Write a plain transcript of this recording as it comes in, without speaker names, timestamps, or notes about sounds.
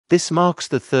This marks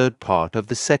the third part of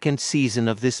the second season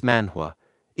of this manhwa.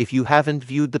 If you haven't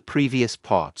viewed the previous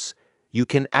parts, you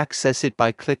can access it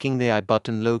by clicking the I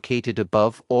button located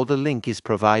above, or the link is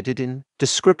provided in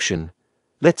description.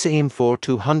 Let's aim for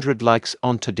 200 likes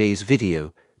on today's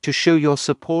video. To show your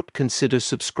support, consider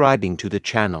subscribing to the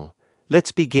channel.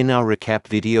 Let's begin our recap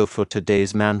video for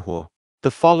today's manhwa.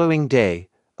 The following day,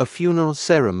 a funeral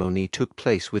ceremony took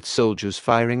place with soldiers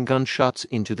firing gunshots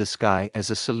into the sky as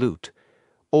a salute.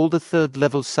 All the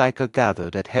third-level psyker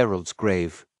gathered at Harold's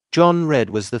grave. John Red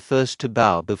was the first to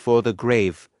bow before the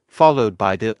grave, followed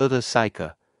by the other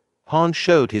psyker. Han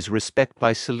showed his respect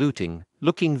by saluting,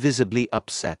 looking visibly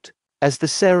upset. As the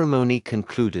ceremony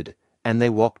concluded, and they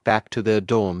walked back to their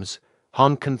dorms,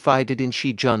 Han confided in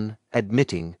Shi-jun,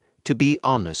 admitting, to be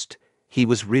honest, he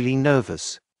was really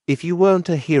nervous. If you weren't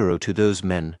a hero to those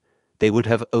men, they would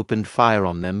have opened fire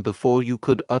on them before you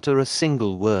could utter a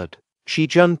single word.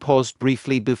 Shi-jun paused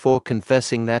briefly before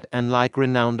confessing that, unlike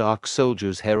renowned ARC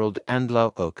soldiers Harold and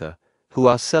Laoka, who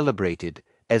are celebrated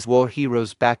as war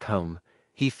heroes back home,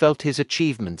 he felt his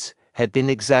achievements had been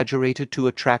exaggerated to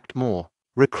attract more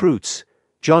recruits.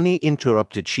 Johnny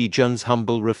interrupted Shi-jun's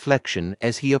humble reflection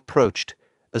as he approached,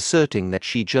 asserting that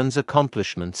Shi-jun's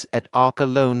accomplishments at ARC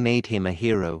alone made him a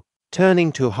hero.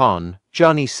 Turning to Han,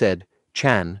 Johnny said,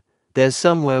 "Chan, there's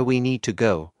somewhere we need to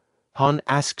go." Han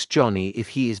asks Johnny if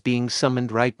he is being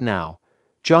summoned right now.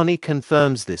 Johnny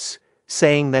confirms this,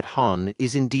 saying that Han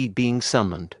is indeed being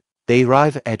summoned. They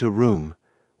arrive at a room,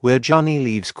 where Johnny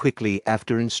leaves quickly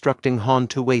after instructing Han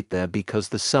to wait there because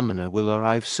the summoner will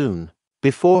arrive soon.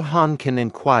 Before Han can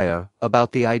inquire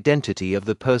about the identity of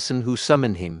the person who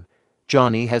summoned him,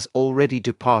 Johnny has already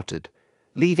departed,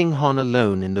 leaving Han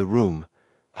alone in the room.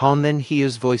 Han then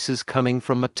hears voices coming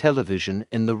from a television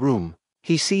in the room.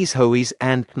 He sees Hoi's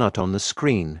and Knut on the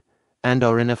screen, and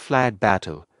are in a flag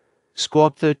battle.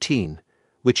 Squad 13,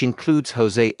 which includes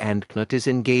Jose and Knut, is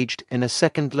engaged in a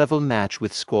second-level match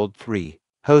with Squad 3.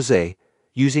 Jose,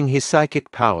 using his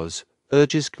psychic powers,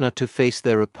 urges Knut to face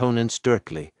their opponents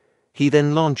directly. He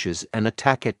then launches an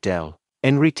attack at Del.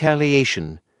 In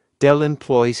retaliation, Del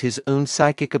employs his own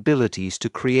psychic abilities to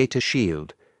create a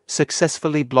shield,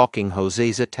 successfully blocking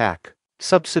Jose's attack.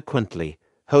 Subsequently,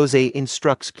 Jose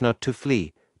instructs Knut to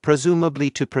flee, presumably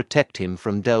to protect him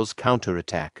from Del's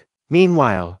counterattack.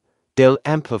 Meanwhile, Del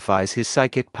amplifies his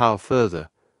psychic power further,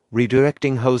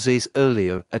 redirecting Jose's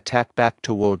earlier attack back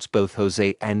towards both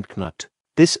Jose and Knut.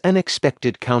 This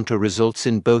unexpected counter results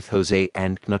in both Jose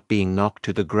and Knut being knocked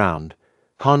to the ground.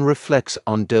 Han reflects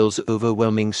on Del's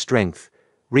overwhelming strength,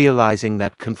 realizing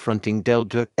that confronting Del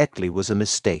directly was a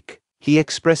mistake. He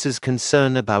expresses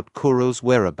concern about Kuro's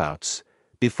whereabouts.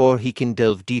 Before he can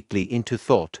delve deeply into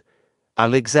thought,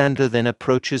 Alexander then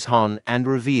approaches Han and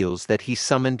reveals that he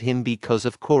summoned him because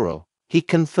of Kuro. He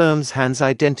confirms Han's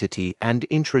identity and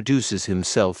introduces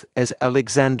himself as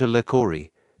Alexander Lekori,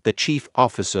 the chief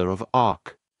officer of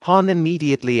ARC. Han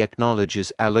immediately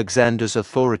acknowledges Alexander's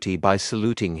authority by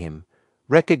saluting him,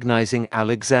 recognizing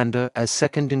Alexander as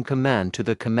second in command to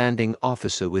the commanding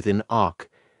officer within ARC,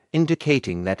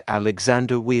 indicating that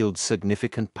Alexander wields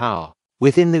significant power.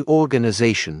 Within the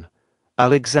organization,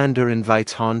 Alexander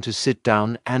invites Han to sit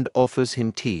down and offers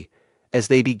him tea. As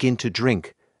they begin to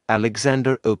drink,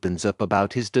 Alexander opens up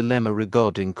about his dilemma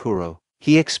regarding Kuro.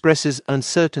 He expresses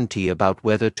uncertainty about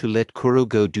whether to let Kuro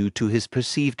go due to his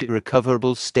perceived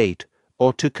irrecoverable state,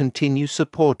 or to continue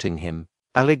supporting him.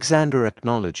 Alexander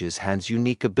acknowledges Han's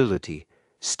unique ability,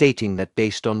 stating that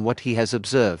based on what he has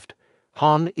observed,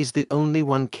 Han is the only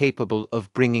one capable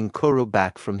of bringing Kuro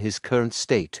back from his current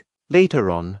state.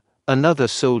 Later on, another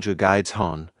soldier guides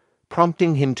Han,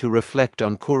 prompting him to reflect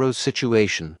on Kuro's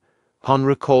situation. Han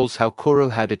recalls how Kuro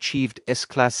had achieved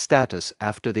S-class status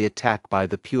after the attack by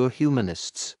the pure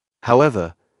humanists.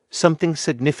 However, something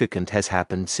significant has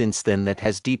happened since then that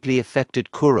has deeply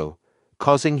affected Kuro,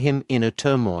 causing him inner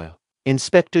turmoil.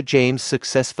 Inspector James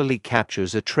successfully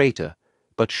captures a traitor,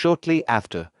 but shortly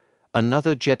after,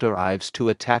 another jet arrives to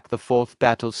attack the fourth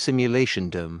battle simulation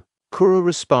dome. Kuro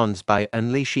responds by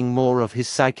unleashing more of his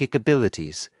psychic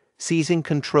abilities, seizing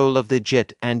control of the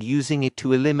jet and using it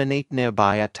to eliminate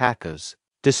nearby attackers.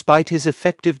 Despite his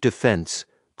effective defense,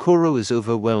 Kuro is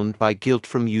overwhelmed by guilt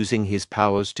from using his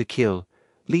powers to kill,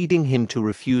 leading him to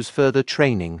refuse further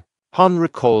training. Han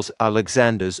recalls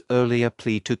Alexander's earlier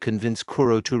plea to convince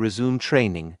Kuro to resume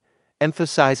training,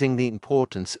 emphasizing the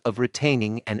importance of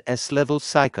retaining an S-level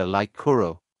psyker like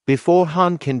Kuro. Before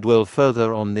Han can dwell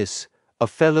further on this, a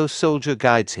fellow soldier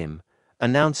guides him,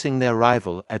 announcing their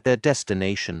arrival at their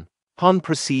destination. Han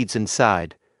proceeds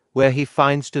inside, where he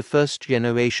finds two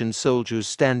first-generation soldiers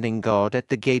standing guard at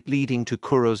the gate leading to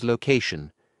Kuro's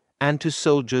location, and two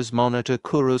soldiers monitor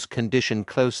Kuro's condition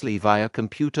closely via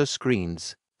computer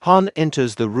screens. Han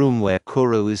enters the room where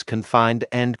Kuro is confined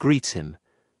and greets him.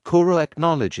 Kuro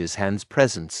acknowledges Han's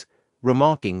presence,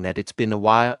 remarking that it's been a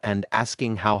while and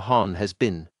asking how Han has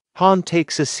been. Han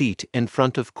takes a seat in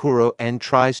front of Kuro and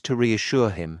tries to reassure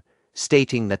him,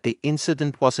 stating that the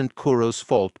incident wasn't Kuro's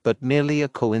fault but merely a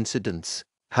coincidence.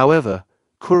 However,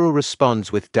 Kuro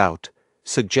responds with doubt,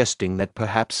 suggesting that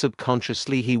perhaps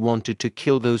subconsciously he wanted to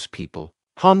kill those people.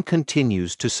 Han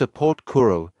continues to support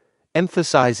Kuro,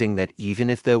 emphasizing that even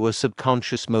if there were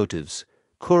subconscious motives,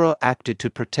 Kuro acted to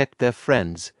protect their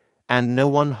friends, and no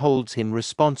one holds him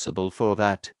responsible for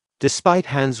that. Despite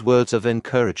Han's words of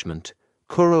encouragement,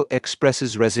 Kuro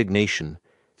expresses resignation,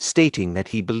 stating that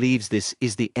he believes this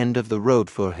is the end of the road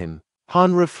for him.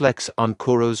 Han reflects on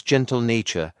Kuro's gentle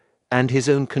nature and his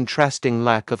own contrasting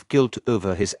lack of guilt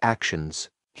over his actions.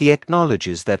 He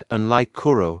acknowledges that unlike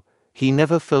Kuro, he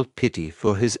never felt pity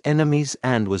for his enemies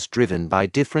and was driven by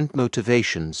different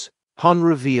motivations. Han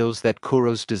reveals that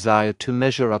Kuro's desire to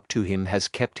measure up to him has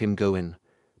kept him going,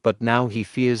 but now he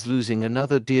fears losing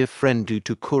another dear friend due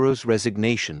to Kuro's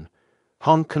resignation.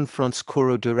 Han confronts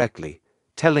Kuro directly,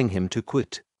 telling him to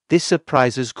quit. This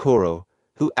surprises Kuro,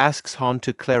 who asks Han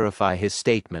to clarify his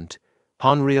statement.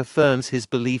 Han reaffirms his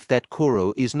belief that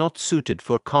Kuro is not suited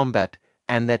for combat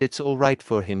and that it's alright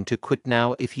for him to quit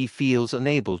now if he feels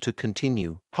unable to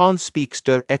continue. Han speaks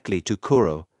directly to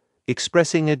Kuro,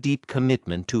 expressing a deep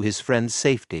commitment to his friend's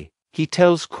safety. He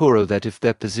tells Kuro that if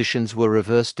their positions were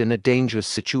reversed in a dangerous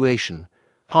situation,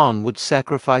 Han would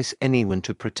sacrifice anyone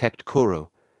to protect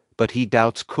Kuro, but he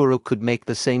doubts Kuro could make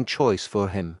the same choice for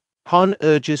him. Han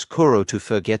urges Kuro to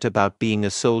forget about being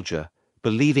a soldier,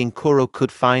 believing Kuro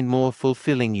could find more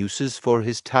fulfilling uses for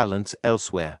his talents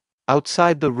elsewhere.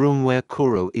 Outside the room where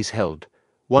Kuro is held,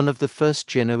 one of the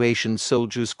first-generation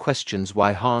soldiers questions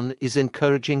why Han is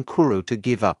encouraging Kuro to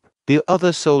give up. The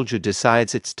other soldier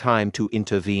decides it's time to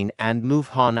intervene and move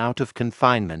Han out of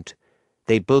confinement.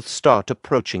 They both start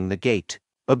approaching the gate.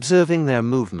 Observing their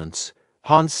movements,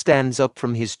 Han stands up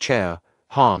from his chair.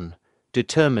 Han,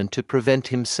 determined to prevent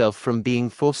himself from being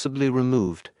forcibly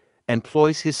removed,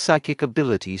 employs his psychic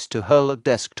abilities to hurl a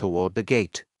desk toward the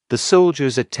gate. The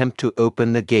soldiers attempt to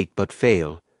open the gate but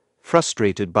fail,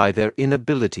 frustrated by their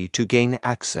inability to gain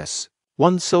access.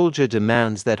 One soldier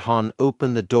demands that Han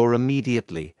open the door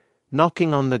immediately,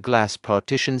 knocking on the glass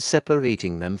partition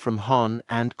separating them from Han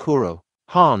and Kuro.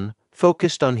 Han,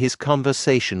 focused on his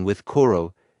conversation with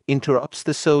Kuro, interrupts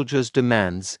the soldier's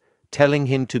demands, telling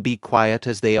him to be quiet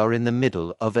as they are in the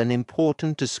middle of an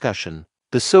important discussion.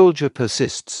 The soldier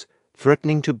persists,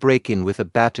 threatening to break in with a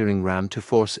battering ram to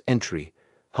force entry.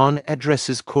 Han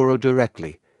addresses Kuro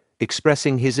directly,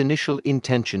 expressing his initial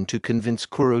intention to convince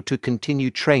Kuro to continue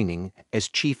training as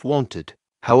Chief wanted.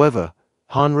 However,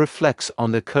 Han reflects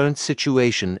on the current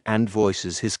situation and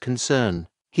voices his concern.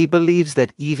 He believes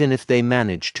that even if they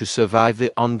manage to survive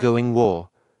the ongoing war,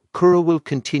 Kuro will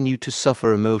continue to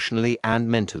suffer emotionally and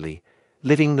mentally,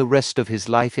 living the rest of his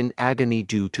life in agony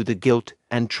due to the guilt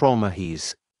and trauma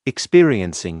he's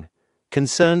experiencing.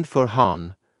 Concerned for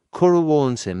Han, Kuro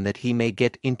warns him that he may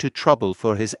get into trouble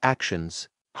for his actions.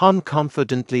 Han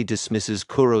confidently dismisses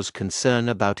Kuro's concern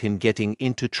about him getting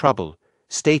into trouble,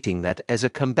 stating that as a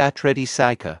combat-ready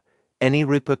psyker, any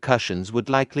repercussions would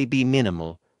likely be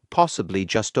minimal, possibly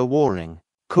just a warning.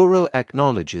 Kuro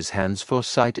acknowledges Han's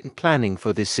foresight in planning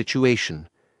for this situation.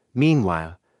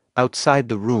 Meanwhile, outside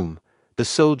the room, the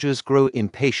soldiers grow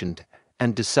impatient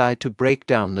and decide to break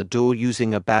down the door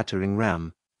using a battering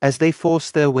ram. As they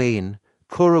force their way in,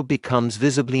 Kuro becomes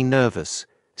visibly nervous,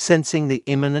 sensing the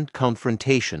imminent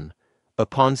confrontation.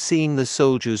 Upon seeing the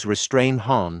soldiers restrain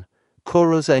Han,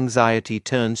 Kuro's anxiety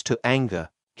turns to anger.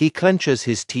 He clenches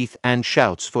his teeth and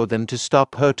shouts for them to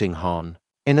stop hurting Han.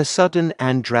 In a sudden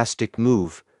and drastic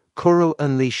move, Kuro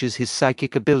unleashes his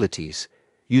psychic abilities,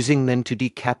 using them to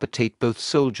decapitate both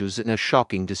soldiers in a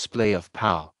shocking display of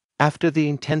power. After the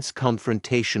intense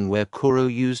confrontation where Kuro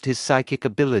used his psychic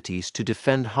abilities to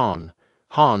defend Han,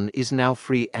 Han is now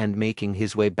free and making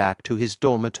his way back to his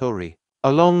dormitory.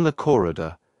 Along the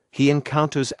corridor, he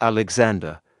encounters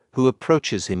Alexander, who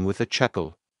approaches him with a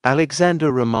chuckle.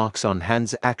 Alexander remarks on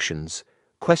Han's actions,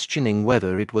 questioning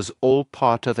whether it was all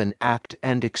part of an act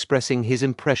and expressing his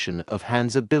impression of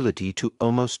Han's ability to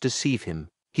almost deceive him.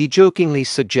 He jokingly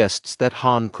suggests that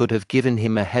Han could have given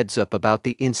him a heads-up about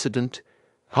the incident.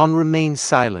 Han remains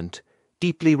silent,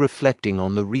 deeply reflecting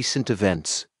on the recent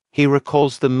events. He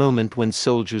recalls the moment when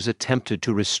soldiers attempted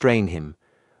to restrain him,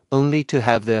 only to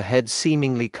have their heads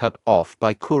seemingly cut off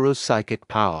by Kuro's psychic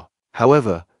power.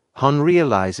 However, Han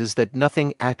realizes that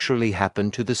nothing actually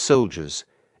happened to the soldiers,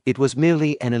 It was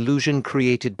merely an illusion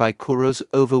created by Kuro's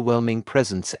overwhelming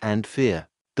presence and fear.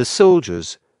 The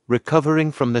soldiers,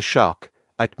 recovering from the shock,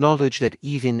 acknowledge that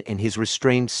even in his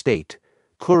restrained state,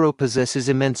 Kuro possesses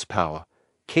immense power,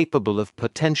 capable of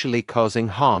potentially causing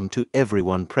harm to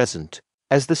everyone present.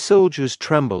 As the soldiers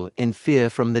tremble in fear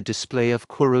from the display of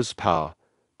Kuro's power,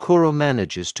 Kuro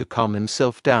manages to calm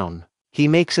himself down. He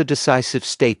makes a decisive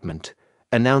statement,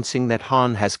 announcing that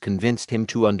Han has convinced him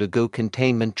to undergo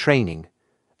containment training.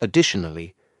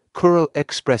 Additionally, Kuro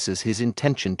expresses his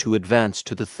intention to advance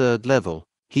to the third level.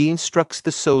 He instructs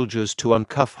the soldiers to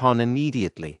uncuff Han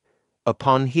immediately.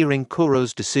 Upon hearing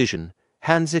Kuro's decision,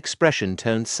 Han's expression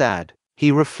turns sad.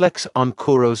 He reflects on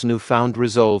Kuro's newfound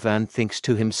resolve and thinks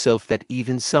to himself that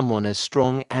even someone as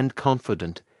strong and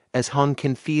confident as Han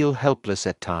can feel helpless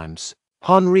at times.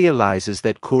 Han realizes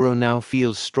that Kuro now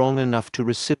feels strong enough to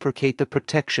reciprocate the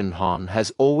protection Han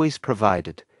has always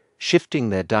provided, shifting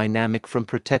their dynamic from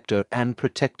protector and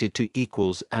protected to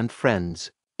equals and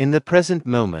friends. In the present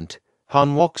moment,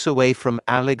 Han walks away from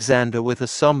Alexander with a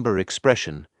somber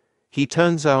expression. He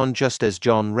turns on just as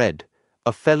John Red,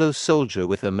 a fellow soldier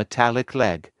with a metallic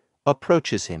leg,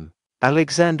 approaches him.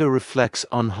 Alexander reflects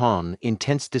on Han's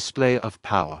intense display of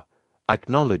power,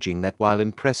 acknowledging that while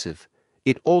impressive,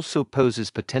 it also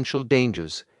poses potential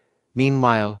dangers.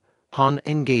 Meanwhile, Han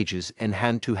engages in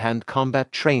hand-to-hand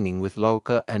combat training with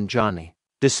Lauka and Johnny.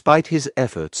 Despite his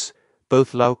efforts,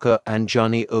 both Lauka and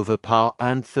Johnny overpower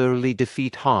and thoroughly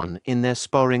defeat Han in their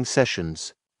sparring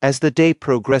sessions. As the day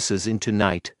progresses into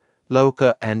night,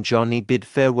 Lauka and Johnny bid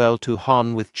farewell to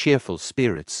Han with cheerful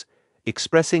spirits,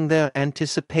 expressing their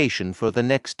anticipation for the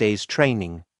next day's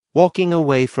training. Walking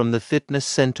away from the fitness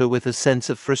center with a sense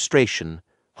of frustration,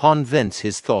 Han vents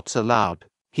his thoughts aloud.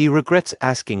 He regrets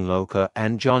asking Lauka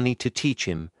and Johnny to teach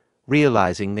him,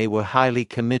 realizing they were highly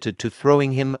committed to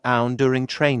throwing him down during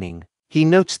training. He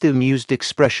notes the amused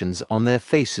expressions on their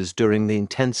faces during the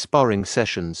intense sparring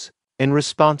sessions. In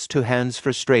response to Han's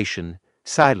frustration,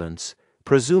 Silence,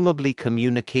 presumably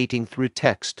communicating through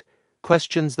text,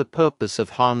 questions the purpose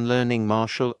of Han learning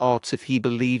martial arts if he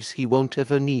believes he won't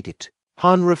ever need it.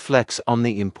 Han reflects on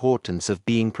the importance of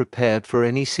being prepared for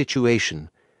any situation,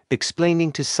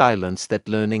 explaining to Silence that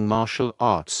learning martial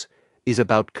arts is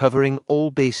about covering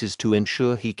all bases to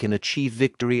ensure he can achieve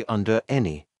victory under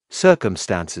any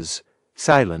circumstances.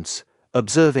 Silence,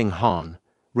 observing Han,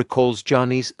 recalls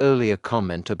Johnny's earlier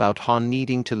comment about Han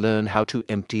needing to learn how to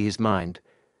empty his mind.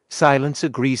 Silence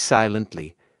agrees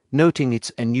silently, noting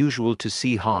it's unusual to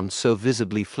see Han so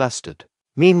visibly flustered.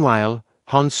 Meanwhile,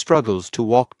 Han struggles to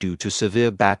walk due to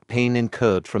severe back pain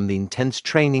incurred from the intense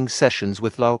training sessions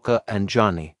with Lauka and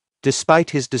Johnny. Despite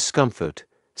his discomfort,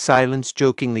 Silence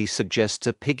jokingly suggests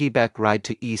a piggyback ride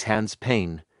to ease Han's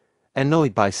pain.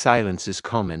 Annoyed by Silence's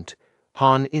comment,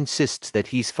 Han insists that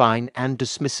he's fine and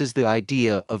dismisses the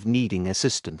idea of needing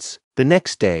assistance. The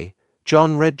next day,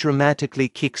 John Red dramatically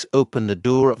kicks open the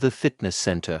door of the fitness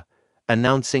center,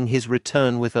 announcing his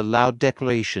return with a loud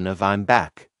declaration of "I'm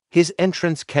back." His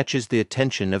entrance catches the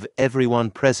attention of everyone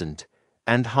present,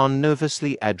 and Han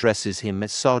nervously addresses him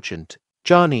as Sergeant.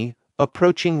 Johnny,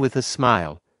 approaching with a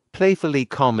smile, playfully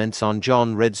comments on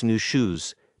John Red's new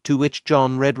shoes, to which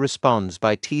John Red responds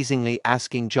by teasingly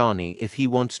asking Johnny if he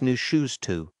wants new shoes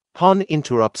too. Han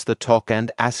interrupts the talk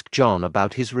and asks John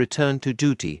about his return to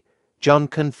duty. John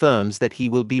confirms that he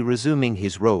will be resuming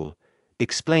his role,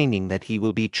 explaining that he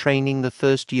will be training the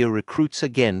first-year recruits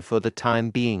again for the time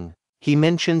being. He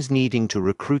mentions needing to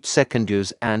recruit second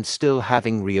years and still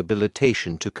having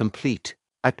rehabilitation to complete.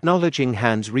 Acknowledging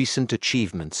Han's recent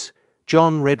achievements,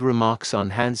 John Red remarks on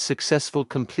Han's successful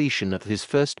completion of his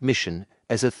first mission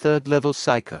as a third-level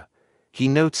psyker. He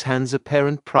notes Han's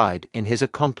apparent pride in his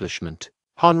accomplishment.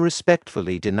 Han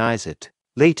respectfully denies it.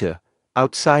 Later,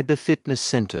 outside the fitness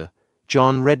center,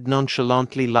 John Red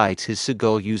nonchalantly lights his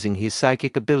cigar using his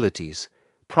psychic abilities,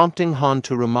 prompting Han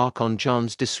to remark on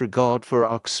John's disregard for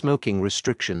ARC smoking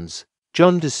restrictions.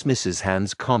 John dismisses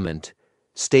Han's comment,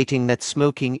 stating that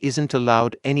smoking isn't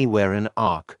allowed anywhere in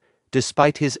ARC,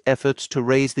 despite his efforts to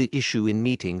raise the issue in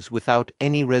meetings without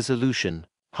any resolution.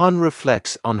 Han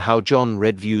reflects on how John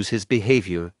Red views his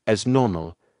behavior as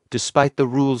normal, despite the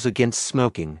rules against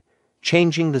smoking.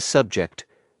 Changing the subject,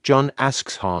 John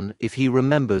asks Han if he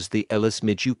remembers the Ellis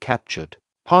Midju captured.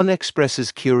 Han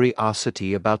expresses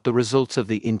curiosity about the results of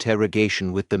the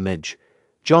interrogation with the Midge.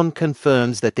 John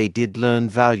confirms that they did learn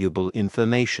valuable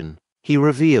information. He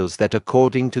reveals that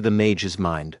according to the Mage's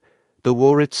mind, the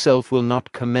war itself will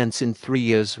not commence in 3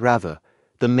 years. Rather,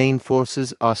 the main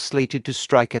forces are slated to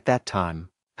strike at that time.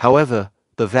 However,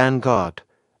 the vanguard,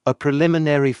 a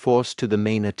preliminary force to the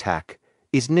main attack,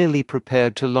 is nearly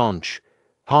prepared to launch.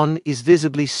 Han is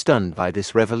visibly stunned by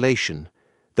this revelation,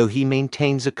 though he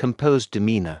maintains a composed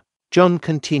demeanor. John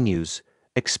continues,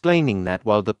 explaining that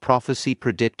while the prophecy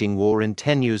predicting war in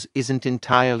 10 years isn't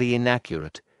entirely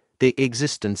inaccurate, the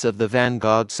existence of the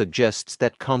vanguard suggests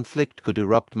that conflict could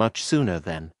erupt much sooner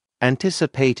than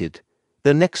anticipated.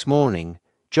 The next morning,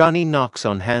 Johnny knocks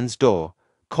on Han's door,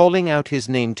 calling out his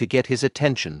name to get his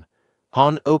attention.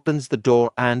 Han opens the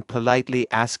door and politely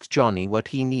asks Johnny what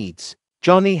he needs.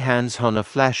 Johnny hands Han a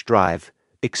flash drive,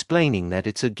 explaining that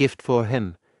it's a gift for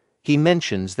him. He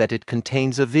mentions that it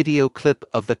contains a video clip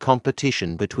of the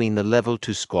competition between the Level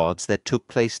 2 squads that took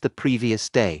place the previous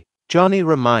day. Johnny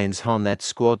reminds Han that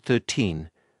Squad 13,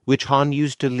 which Han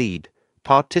used to lead,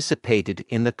 participated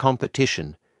in the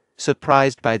competition.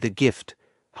 Surprised by the gift,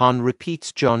 Han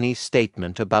repeats Johnny's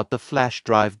statement about the flash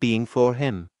drive being for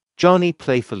him. Johnny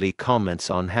playfully comments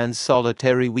on Han's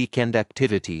solitary weekend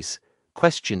activities,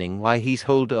 questioning why he's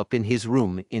holed up in his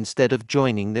room instead of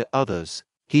joining the others.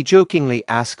 He jokingly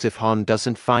asks if Han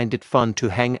doesn't find it fun to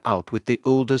hang out with the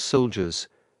older soldiers.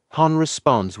 Han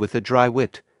responds with a dry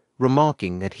wit,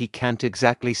 remarking that he can't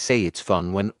exactly say it's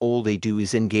fun when all they do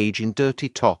is engage in dirty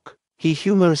talk. He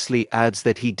humorously adds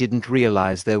that he didn't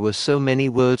realize there were so many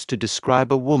words to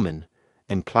describe a woman,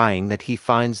 implying that he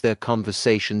finds their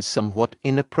conversations somewhat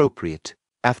inappropriate.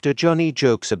 After Johnny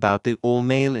jokes about the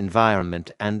all-male environment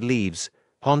and leaves,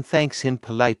 Han thanks him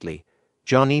politely.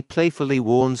 Johnny playfully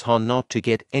warns Han not to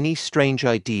get any strange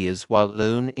ideas while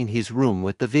alone in his room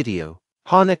with the video.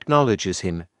 Han acknowledges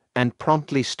him and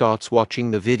promptly starts watching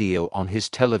the video on his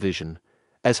television.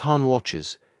 As Han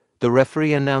watches, the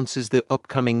referee announces the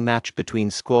upcoming match between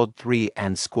Squad 3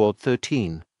 and Squad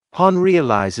 13. Han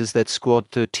realizes that Squad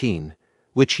 13,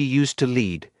 which he used to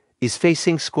lead, is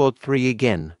facing Squad 3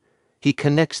 again. He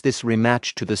connects this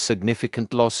rematch to the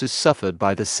significant losses suffered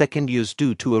by the second years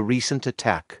due to a recent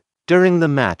attack. During the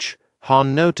match,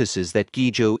 Han notices that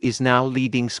Gijo is now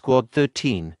leading Squad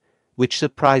 13, which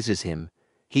surprises him.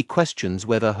 He questions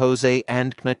whether Jose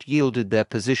and Knut yielded their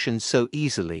positions so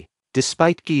easily.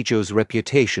 Despite Gijo's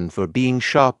reputation for being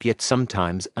sharp yet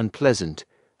sometimes unpleasant,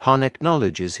 Han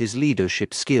acknowledges his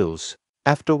leadership skills.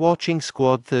 After watching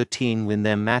Squad 13 win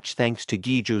their match thanks to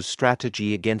Gijo's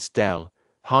strategy against Del,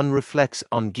 Han reflects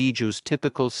on Gijo's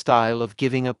typical style of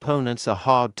giving opponents a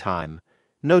hard time,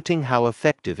 noting how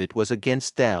effective it was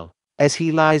against Del. As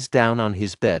he lies down on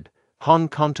his bed, Han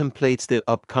contemplates the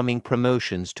upcoming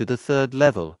promotions to the 3rd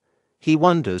level. He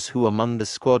wonders who among the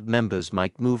squad members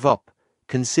might move up,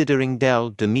 considering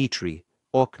Del, Dmitri,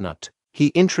 or Knut. He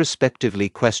introspectively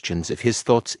questions if his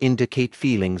thoughts indicate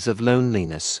feelings of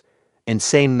loneliness. In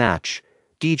same match,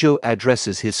 Gijo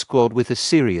addresses his squad with a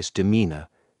serious demeanor,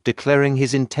 declaring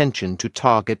his intention to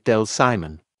target Del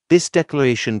Simon. This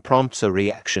declaration prompts a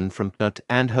reaction from Knut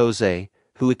and Jose,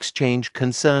 who exchange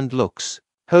concerned looks.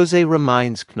 Jose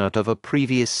reminds Knut of a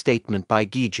previous statement by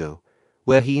Gijo,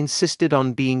 where he insisted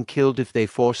on being killed if they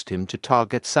forced him to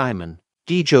target Simon.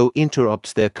 Gijo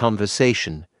interrupts their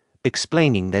conversation,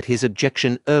 explaining that his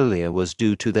objection earlier was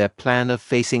due to their plan of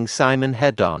facing Simon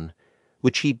head-on,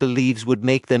 which he believes would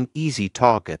make them easy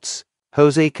targets.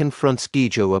 Jose confronts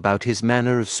Gijo about his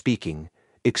manner of speaking,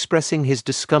 expressing his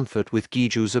discomfort with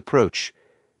Gijo's approach.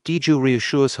 Gijo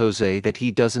reassures Jose that he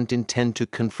doesn't intend to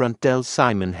confront Del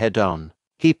Simon head-on.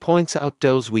 He points out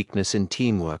Del's weakness in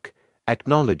teamwork,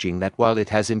 acknowledging that while it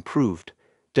has improved,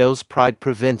 Del's pride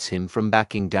prevents him from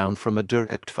backing down from a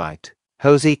direct fight.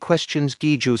 Jose questions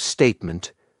Gijo's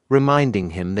statement, reminding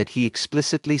him that he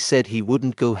explicitly said he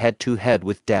wouldn't go head-to-head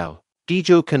with Del.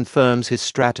 Gijo confirms his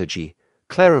strategy,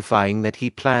 clarifying that he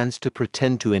plans to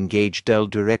pretend to engage Del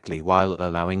directly while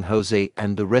allowing Jose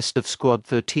and the rest of Squad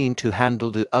 13 to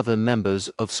handle the other members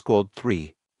of Squad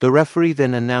 3. The referee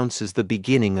then announces the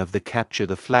beginning of the Capture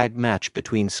the Flag match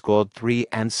between Squad 3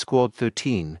 and Squad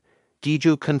 13.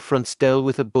 Gijo confronts Del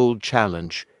with a bold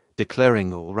challenge,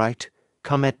 declaring, "All right,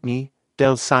 come at me,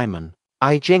 Del Simon.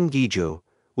 I, Gijo,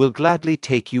 will gladly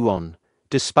take you on."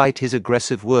 Despite his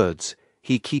aggressive words,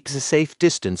 he keeps a safe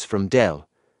distance from Del.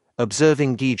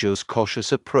 Observing Gijo's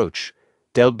cautious approach,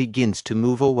 Del begins to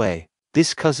move away.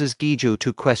 This causes Gijo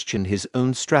to question his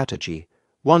own strategy,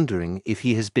 wondering if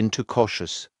he has been too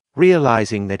cautious.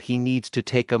 Realizing that he needs to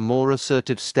take a more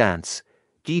assertive stance,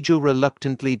 Gijo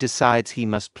reluctantly decides he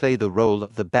must play the role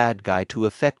of the bad guy to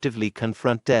effectively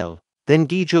confront Del. Then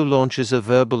Gijo launches a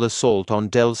verbal assault on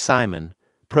Del Simon,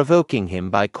 provoking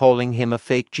him by calling him a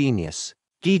fake genius.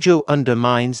 Gijo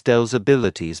undermines Del's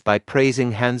abilities by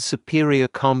praising Han's superior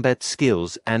combat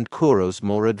skills and Kuro's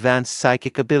more advanced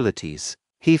psychic abilities.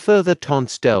 He further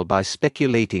taunts Del by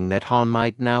speculating that Han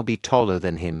might now be taller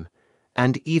than him,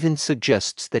 and even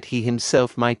suggests that he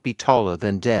himself might be taller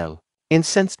than Del.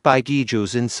 Incensed by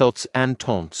Gijo's insults and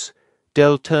taunts,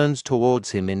 Del turns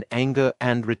towards him in anger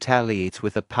and retaliates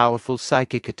with a powerful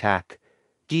psychic attack.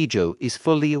 Gijo is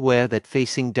fully aware that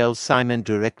facing Del Simon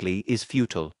directly is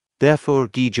futile. Therefore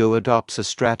Gijo adopts a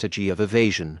strategy of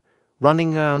evasion,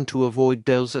 running around to avoid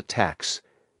Del's attacks.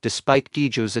 Despite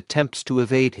Gijo's attempts to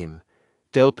evade him,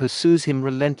 Del pursues him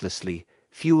relentlessly,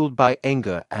 fueled by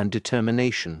anger and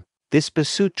determination. This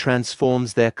pursuit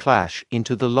transforms their clash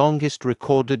into the longest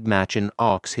recorded match in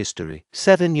Ark's history.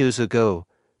 7 years ago,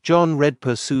 John Red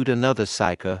pursued another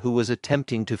psyker who was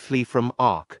attempting to flee from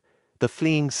Ark. The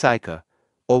fleeing psyker,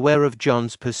 aware of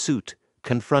John's pursuit,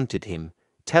 confronted him,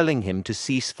 telling him to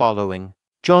cease following.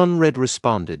 John Red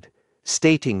responded,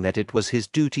 stating that it was his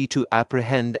duty to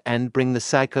apprehend and bring the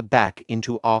psyker back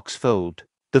into Ark's fold.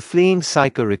 The fleeing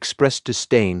psyker expressed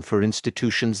disdain for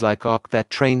institutions like Ark that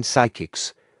train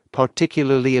psychics,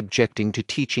 particularly objecting to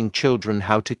teaching children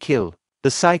how to kill. The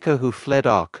psyker who fled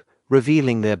Ark,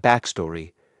 revealing their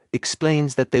backstory,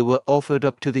 explains that they were offered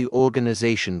up to the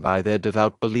organization by their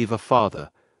devout believer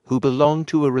father, who belonged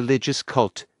to a religious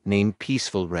cult named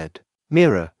Peaceful Red.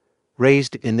 Mirror,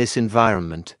 raised in this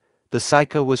environment, the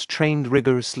psyker was trained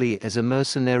rigorously as a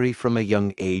mercenary from a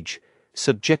young age,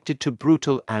 subjected to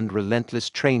brutal and relentless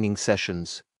training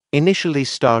sessions. Initially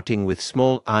starting with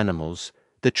small animals,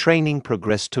 the training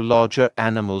progressed to larger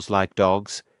animals like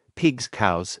dogs, pigs,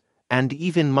 cows, and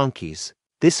even monkeys.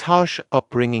 This harsh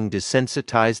upbringing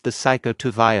desensitized the psyker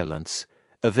to violence,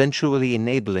 eventually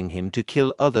enabling him to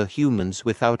kill other humans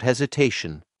without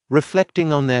hesitation.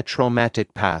 Reflecting on their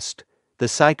traumatic past, the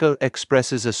psyker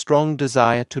expresses a strong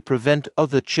desire to prevent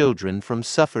other children from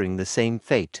suffering the same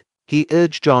fate. He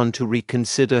urged John to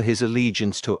reconsider his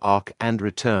allegiance to Ark and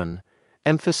return,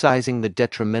 emphasizing the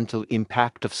detrimental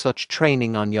impact of such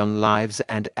training on young lives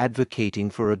and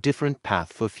advocating for a different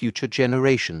path for future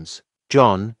generations.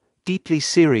 John, deeply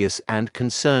serious and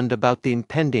concerned about the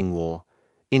impending war,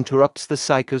 interrupts the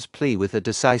psyker's plea with a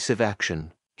decisive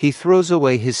action. He throws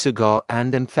away his cigar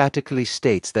and emphatically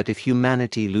states that if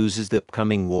humanity loses the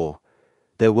upcoming war,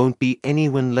 there won't be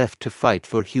anyone left to fight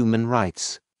for human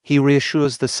rights. He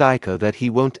reassures the psyker that he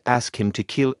won't ask him to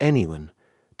kill anyone,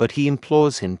 but he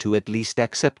implores him to at least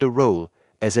accept a role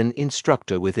as an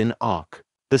instructor within Ark.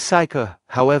 The psyker,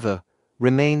 however,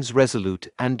 remains resolute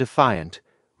and defiant,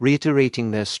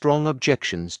 reiterating their strong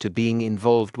objections to being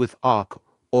involved with Ark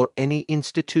or any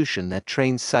institution that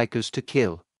trains psykers to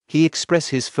kill. He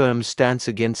expresses his firm stance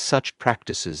against such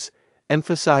practices,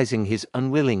 emphasizing his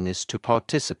unwillingness to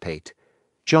participate.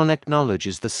 John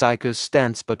acknowledges the psyker's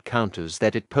stance but counters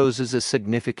that it poses a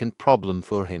significant problem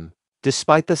for him.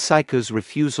 Despite the psyker's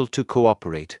refusal to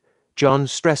cooperate, John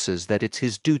stresses that it's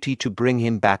his duty to bring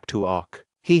him back to Ark.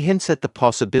 He hints at the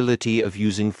possibility of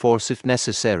using force if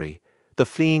necessary. The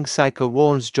fleeing psyker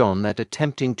warns John that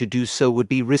attempting to do so would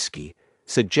be risky,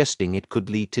 suggesting it could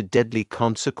lead to deadly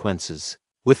consequences.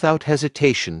 Without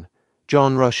hesitation,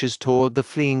 John rushes toward the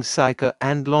fleeing psyker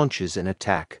and launches an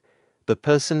attack. The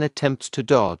person attempts to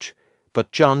dodge,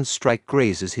 but John's strike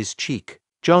grazes his cheek.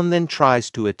 John then tries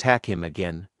to attack him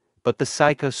again, but the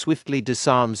psyker swiftly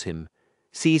disarms him.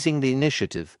 Seizing the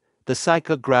initiative, the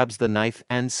psyker grabs the knife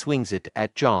and swings it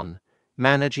at John,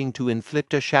 managing to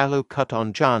inflict a shallow cut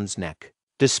on John's neck.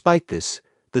 Despite this,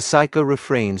 the psyker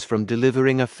refrains from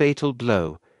delivering a fatal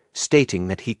blow, stating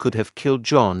that he could have killed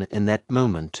John in that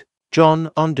moment.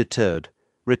 John, undeterred,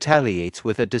 retaliates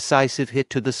with a decisive hit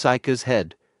to the psyker's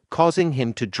head, causing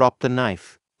him to drop the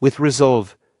knife. With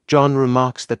resolve, John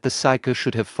remarks that the psyker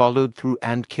should have followed through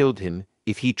and killed him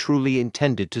if he truly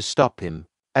intended to stop him.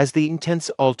 As the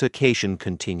intense altercation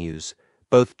continues,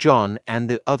 both John and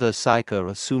the other psyker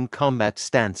assume combat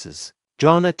stances.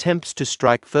 John attempts to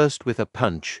strike first with a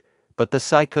punch, but the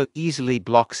psyker easily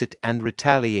blocks it and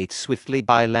retaliates swiftly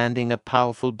by landing a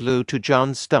powerful blow to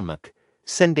John's stomach,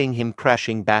 sending him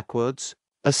crashing backwards.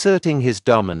 Asserting his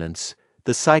dominance,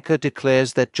 the psyker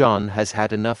declares that John has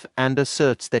had enough and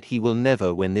asserts that he will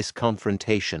never win this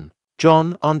confrontation.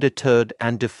 John, undeterred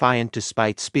and defiant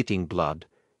despite spitting blood,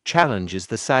 challenges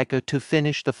the psyker to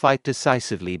finish the fight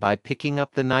decisively by picking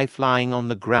up the knife lying on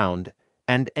the ground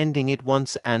and ending it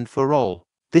once and for all.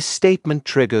 This statement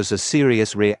triggers a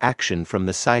serious reaction from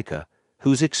the psyker,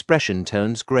 whose expression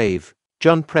turns grave.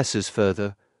 John presses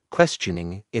further,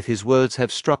 questioning if his words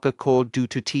have struck a chord due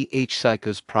to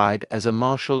psyker's pride as a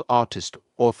martial artist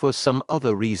or for some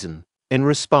other reason. In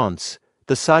response,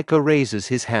 the psyker raises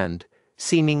his hand,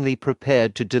 seemingly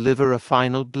prepared to deliver a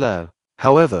final blow.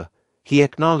 However, he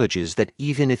acknowledges that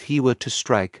even if he were to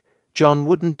strike, John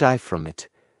wouldn't die from it.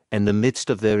 In the midst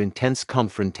of their intense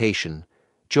confrontation,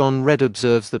 John Red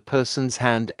observes the person's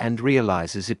hand and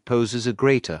realizes it poses a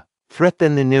greater threat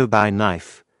than the nearby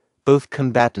knife. Both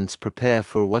combatants prepare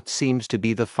for what seems to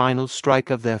be the final strike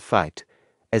of their fight.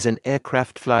 As an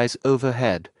aircraft flies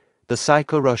overhead, the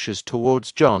psyker rushes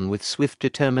towards John with swift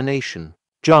determination.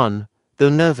 John, though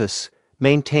nervous,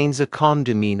 maintains a calm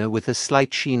demeanor with a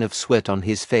slight sheen of sweat on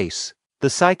his face. The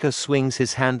psyker swings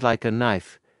his hand like a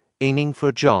knife, aiming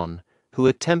for John, who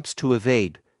attempts to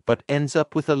evade, but ends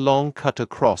up with a long cut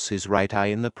across his right eye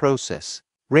in the process.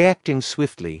 Reacting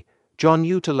swiftly, John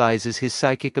utilizes his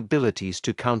psychic abilities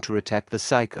to counterattack the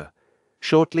psyker.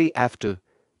 Shortly after,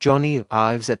 Johnny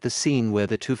arrives at the scene where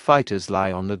the two fighters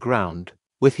lie on the ground.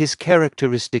 With his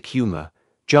characteristic humor,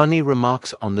 Johnny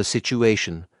remarks on the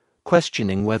situation,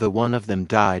 questioning whether one of them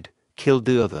died, killed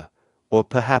the other, or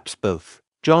perhaps both.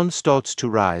 John starts to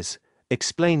rise,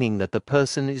 explaining that the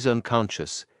person is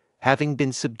unconscious, having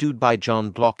been subdued by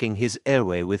John blocking his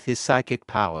airway with his psychic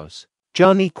powers.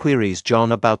 Johnny queries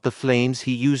John about the flames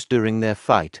he used during their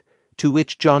fight, to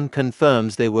which John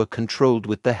confirms they were controlled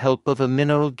with the help of a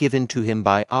mineral given to him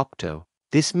by Octo.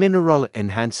 This mineral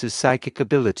enhances psychic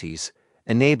abilities,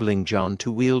 enabling John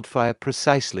to wield fire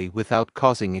precisely without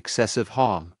causing excessive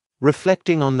harm.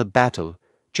 Reflecting on the battle,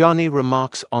 Johnny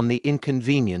remarks on the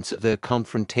inconvenience of their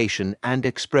confrontation and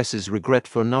expresses regret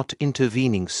for not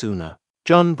intervening sooner.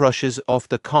 John brushes off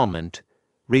the comment,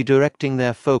 redirecting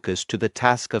their focus to the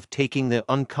task of taking their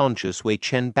unconscious Wei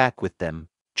Chen back with them.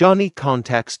 Johnny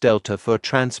contacts Delta for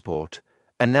transport,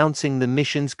 announcing the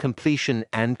mission's completion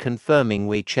and confirming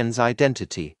Wei Chen's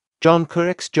identity. John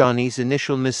corrects Johnny's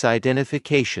initial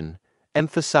misidentification,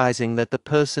 emphasizing that the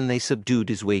person they subdued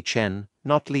is Wei Chen,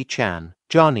 not Li Chan.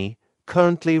 Johnny,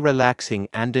 currently relaxing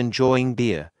and enjoying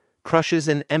beer, crushes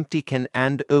an empty can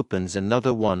and opens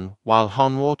another one while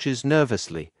Han watches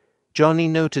nervously. Johnny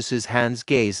notices Han's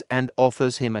gaze and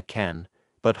offers him a can,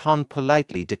 but Han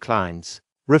politely declines.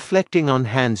 Reflecting on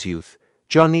Han's youth,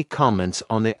 Johnny comments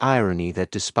on the irony that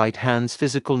despite Han's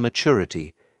physical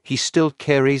maturity, he still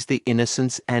carries the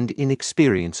innocence and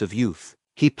inexperience of youth.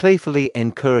 He playfully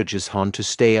encourages Han to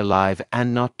stay alive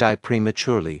and not die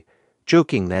prematurely,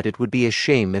 joking that it would be a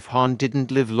shame if Han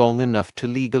didn't live long enough to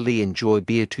legally enjoy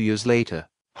beer 2 years later.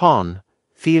 Han,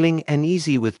 feeling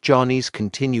uneasy with Johnny's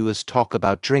continuous talk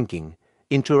about drinking,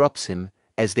 interrupts him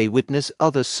as they witness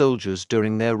other soldiers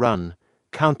during their run,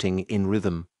 counting in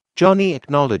rhythm. Johnny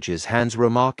acknowledges Han's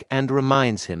remark and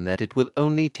reminds him that it will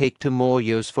only take 2 more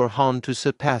years for Han to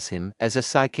surpass him as a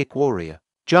psychic warrior.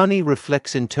 Johnny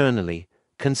reflects internally,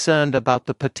 concerned about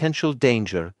the potential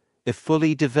danger if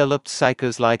fully developed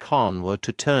psykers like Han were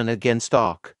to turn against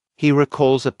Ark. He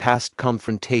recalls a past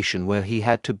confrontation where he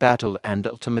had to battle and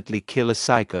ultimately kill a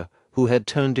psyker who had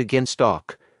turned against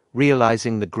Ark,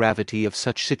 realizing the gravity of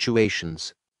such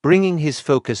situations. Bringing his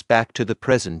focus back to the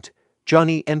present,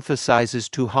 Johnny emphasizes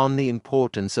to Han the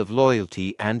importance of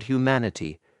loyalty and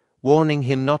humanity, warning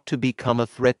him not to become a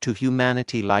threat to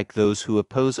humanity like those who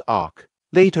oppose Ark.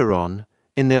 Later on,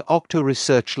 in their Octo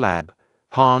research lab,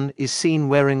 Han is seen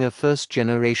wearing a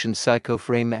first-generation psycho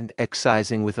frame and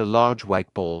excising with a large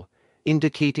white ball,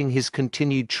 indicating his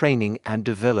continued training and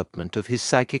development of his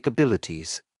psychic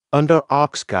abilities. Under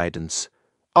Ark's guidance,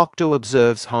 Octo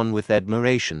observes Han with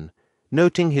admiration,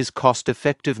 noting his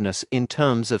cost-effectiveness in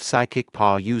terms of psychic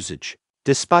power usage.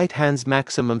 Despite Han's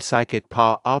maximum psychic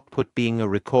power output being a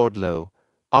record low,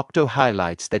 Octo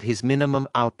highlights that his minimum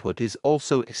output is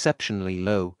also exceptionally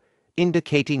low,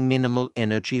 indicating minimal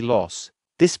energy loss.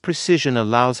 This precision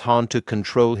allows Han to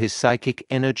control his psychic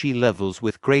energy levels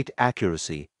with great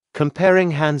accuracy.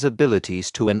 Comparing Han's abilities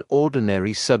to an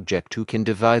ordinary subject who can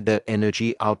divide their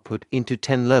energy output into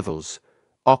 10 levels,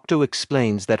 Octo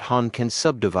explains that Han can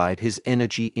subdivide his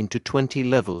energy into 20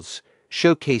 levels,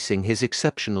 showcasing his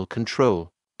exceptional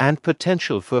control and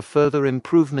potential for further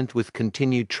improvement with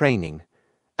continued training.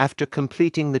 After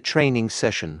completing the training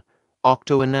session,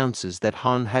 Octo announces that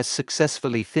Han has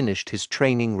successfully finished his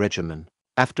training regimen.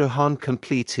 After Han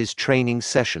completes his training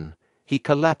session, he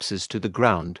collapses to the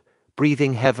ground,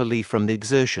 breathing heavily from the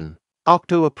exertion.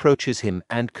 Octo approaches him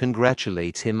and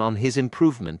congratulates him on his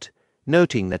improvement,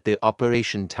 noting that the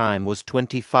operation time was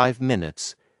 25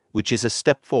 minutes, which is a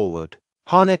step forward.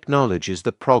 Han acknowledges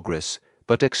the progress,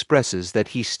 but expresses that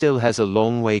he still has a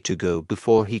long way to go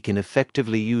before he can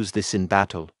effectively use this in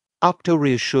battle. Octo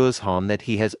reassures Han that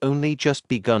he has only just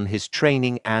begun his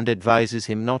training and advises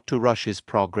him not to rush his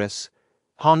progress.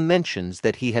 Han mentions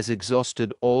that he has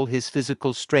exhausted all his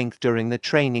physical strength during the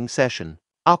training session.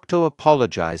 Octo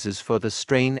apologizes for the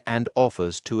strain and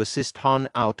offers to assist Han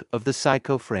out of the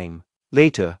psycho frame.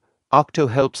 Later, Octo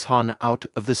helps Han out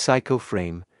of the psycho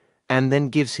frame, and then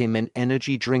gives him an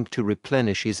energy drink to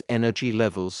replenish his energy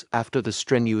levels after the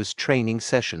strenuous training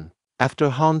session. After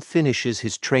Han finishes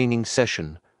his training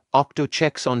session, Octo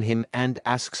checks on him and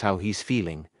asks how he's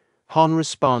feeling. Han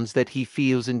responds that he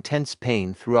feels intense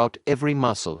pain throughout every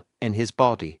muscle in his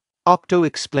body. Octo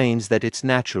explains that it's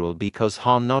natural because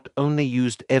Han not only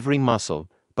used every muscle,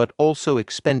 but also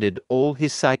expended all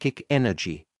his psychic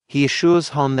energy. He assures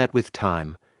Han that with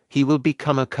time, he will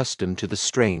become accustomed to the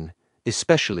strain,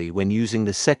 especially when using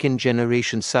the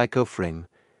second-generation psycho frame,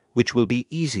 which will be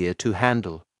easier to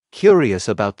handle. Curious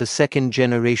about the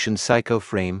second-generation psycho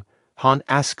frame, Han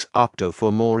asks Octo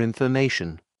for more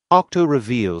information. Octo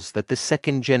reveals that the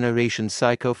second-generation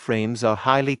psycho frames are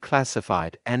highly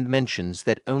classified and mentions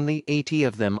that only 80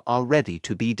 of them are ready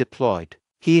to be deployed.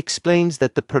 He explains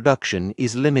that the production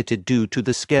is limited due to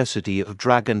the scarcity of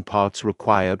dragon parts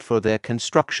required for their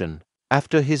construction.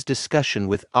 After his discussion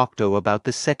with Octo about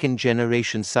the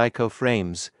second-generation psycho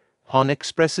frames, Han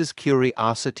expresses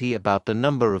curiosity about the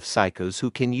number of psychos who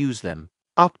can use them.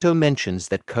 Octo mentions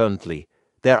that currently,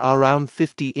 there are around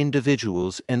 50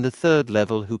 individuals in the third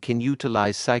level who can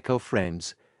utilize psycho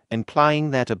frames,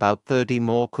 implying that about 30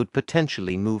 more could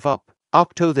potentially move up.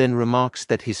 Octo then remarks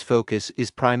that his focus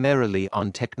is primarily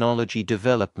on technology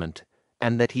development,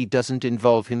 and that he doesn't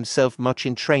involve himself much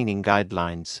in training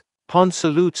guidelines. Han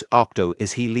salutes Octo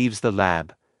as he leaves the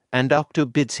lab, and Octo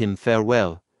bids him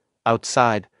farewell.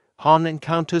 Outside, Han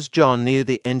encounters John near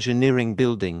the engineering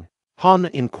building. Han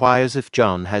inquires if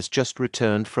John has just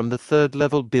returned from the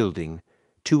third-level building,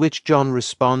 to which John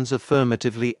responds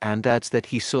affirmatively and adds that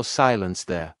he saw Silence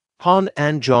there. Han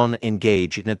and John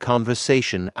engage in a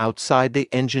conversation outside the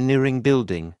engineering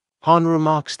building. Han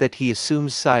remarks that he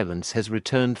assumes Silence has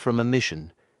returned from a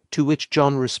mission, to which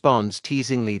John responds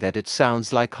teasingly that it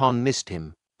sounds like Han missed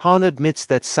him. Han admits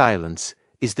that Silence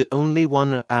is the only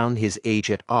one around his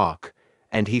age at Ark,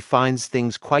 and he finds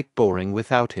things quite boring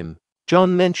without him.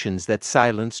 John mentions that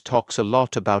Silence talks a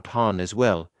lot about Han as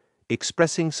well,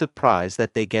 expressing surprise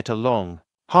that they get along.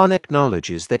 Han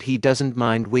acknowledges that he doesn't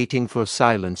mind waiting for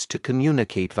Silence to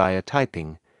communicate via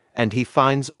typing, and he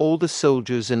finds all the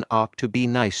soldiers in Ark to be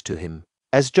nice to him.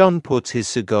 As John puts his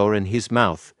cigar in his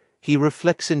mouth, he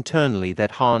reflects internally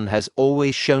that Han has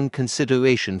always shown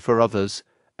consideration for others,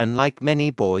 and like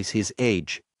many boys his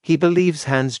age, he believes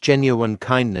Han's genuine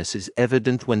kindness is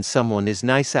evident when someone is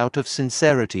nice out of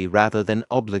sincerity rather than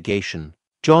obligation.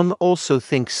 John also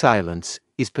thinks Silence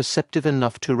is perceptive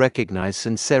enough to recognize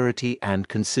sincerity and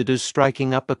considers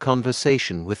striking up a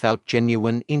conversation without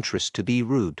genuine interest to be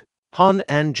rude. Han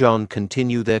and John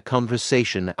continue their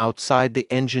conversation outside the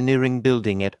engineering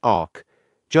building at Ark.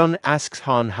 John asks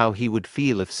Han how he would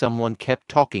feel if someone kept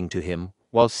talking to him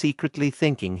while secretly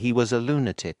thinking he was a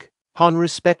lunatic. Han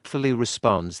respectfully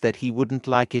responds that he wouldn't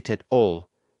like it at all.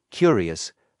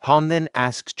 Curious, Han then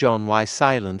asks John why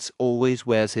Silence always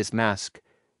wears his mask.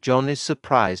 John is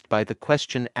surprised by the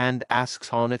question and asks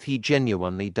Han if he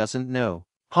genuinely doesn't know.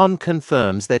 Han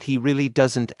confirms that he really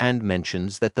doesn't and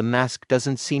mentions that the mask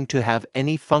doesn't seem to have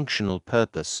any functional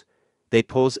purpose. They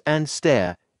pause and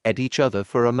stare at each other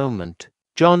for a moment.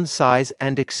 John sighs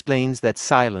and explains that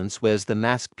Silence wears the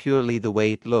mask purely the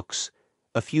way it looks.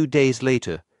 A few days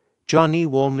later, Johnny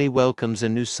warmly welcomes a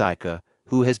new psyker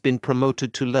who has been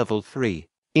promoted to level 3.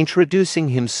 Introducing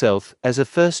himself as a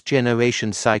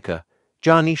first-generation psyker,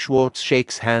 Johnny Schwartz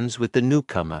shakes hands with the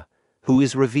newcomer, who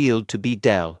is revealed to be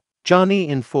Dell. Johnny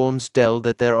informs Dell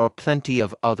that there are plenty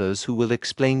of others who will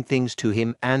explain things to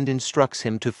him and instructs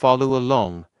him to follow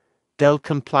along. Dell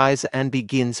complies and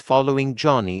begins following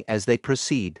Johnny as they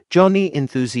proceed. Johnny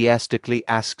enthusiastically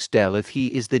asks Dell if he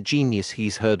is the genius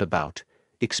he's heard about,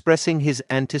 expressing his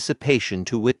anticipation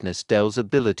to witness Dell's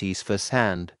abilities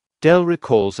firsthand. Dell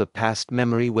recalls a past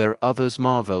memory where others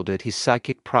marveled at his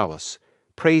psychic prowess,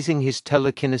 praising his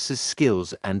telekinesis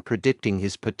skills and predicting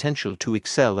his potential to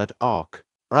excel at Ark.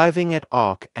 Arriving at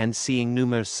Ark and seeing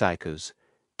numerous psychos,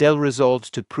 Dell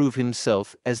resolves to prove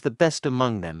himself as the best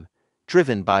among them,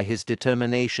 driven by his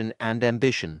determination and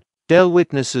ambition. Dell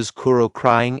witnesses Kuro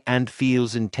crying and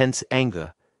feels intense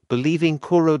anger, believing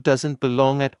Kuro doesn't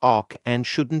belong at Ark and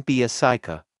shouldn't be a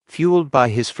psyker. Fueled by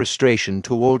his frustration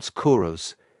towards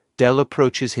Kuro's, Dell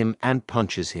approaches him and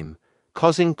punches him,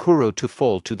 causing Kuro to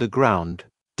fall to the ground.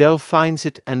 Dell finds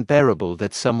it unbearable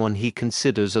that someone he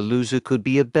considers a loser could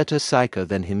be a better psyker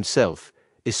than himself,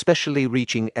 especially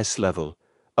reaching S level,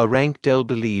 a rank Dell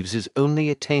believes is only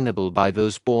attainable by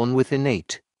those born with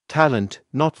innate talent,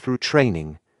 not through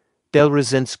training. Dell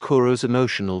resents Kuro's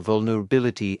emotional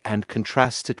vulnerability and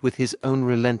contrasts it with his own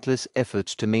relentless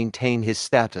efforts to maintain his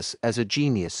status as a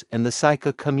genius in the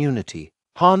psyker community.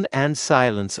 Han and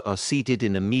Silence are seated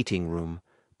in a meeting room,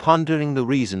 pondering the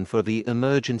reason for the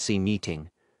emergency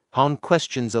meeting. Han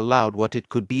questions aloud what it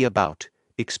could be about,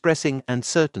 expressing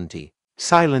uncertainty.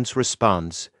 Silence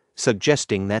responds,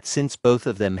 suggesting that since both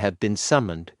of them have been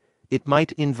summoned, it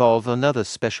might involve another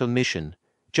special mission.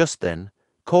 Just then,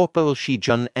 Corporal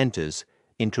Shijun enters,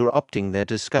 interrupting their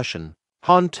discussion.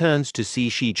 Han turns to see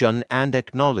Shijun and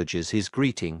acknowledges his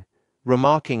greeting,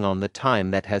 remarking on the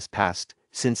time that has passed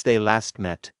since they last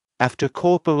met. After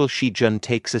Corporal Shijun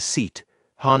takes a seat,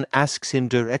 Han asks him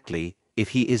directly if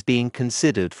he is being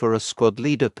considered for a squad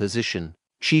leader position.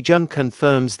 Shijun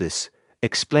confirms this,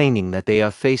 explaining that they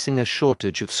are facing a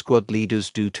shortage of squad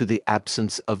leaders due to the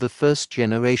absence of the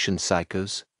first-generation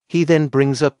psykers. He then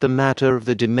brings up the matter of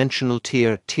the dimensional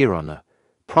tier Tirana,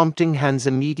 prompting Han's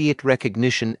immediate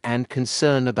recognition and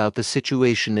concern about the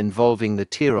situation involving the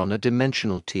Tirana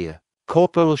dimensional tier.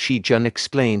 Corporal Shijun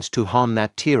explains to Han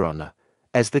that Tirana,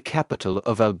 as the capital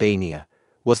of Albania,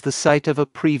 was the site of a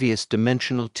previous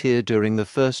dimensional tier during the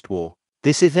First War.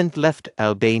 This event left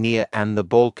Albania and the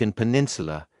Balkan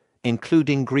Peninsula,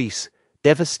 including Greece,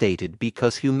 devastated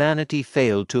because humanity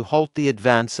failed to halt the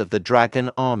advance of the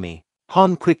Dragon Army.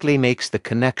 Han quickly makes the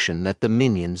connection that the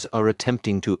minions are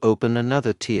attempting to open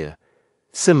another tier,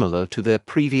 similar to their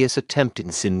previous attempt in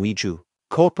Sinwiju.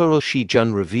 Corporal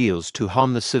Shijun reveals to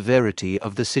Han the severity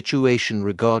of the situation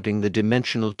regarding the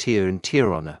dimensional tier in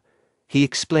Tirana. He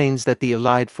explains that the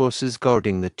Allied forces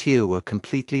guarding the tier were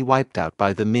completely wiped out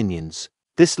by the minions.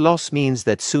 This loss means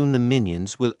that soon the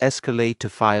minions will escalate to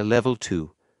fire level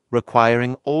 2,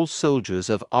 requiring all soldiers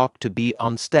of ARC to be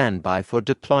on standby for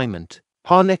deployment.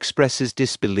 Han expresses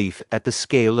disbelief at the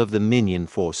scale of the minion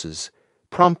forces,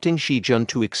 prompting Shijun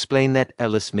to explain that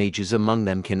Ellis mages among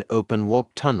them can open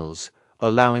warp tunnels,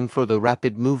 allowing for the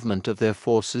rapid movement of their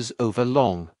forces over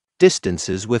long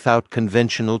distances without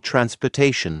conventional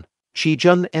transportation.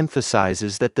 Shijun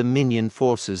emphasizes that the minion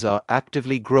forces are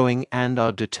actively growing and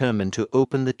are determined to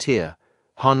open the tier.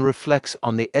 Han reflects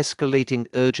on the escalating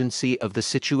urgency of the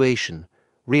situation,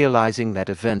 realizing that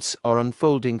events are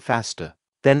unfolding faster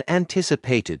than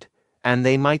anticipated, and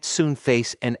they might soon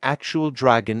face an actual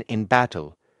dragon in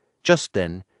battle. Just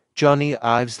then, Johnny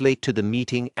arrives late to the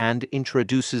meeting and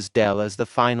introduces Del as the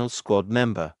final squad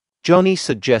member. Johnny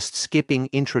suggests skipping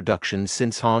introductions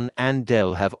since Han and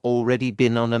Del have already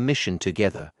been on a mission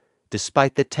together,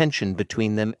 despite the tension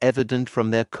between them evident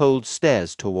from their cold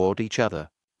stares toward each other.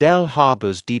 Del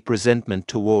harbors deep resentment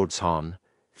towards Han,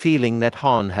 feeling that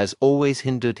Han has always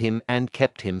hindered him and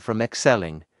kept him from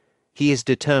excelling. He is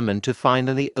determined to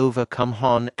finally overcome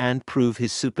Han and prove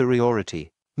his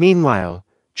superiority. Meanwhile,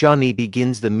 Johnny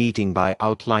begins the meeting by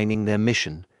outlining their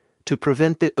mission: to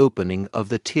prevent the opening of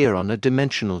the tier on a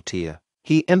dimensional tier.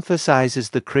 He emphasizes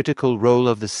the critical role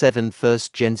of the 7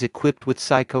 first gens equipped with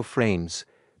psycho frames,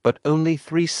 but only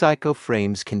 3 psycho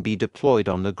frames can be deployed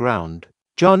on the ground.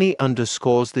 Johnny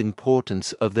underscores the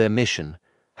importance of their mission,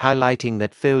 highlighting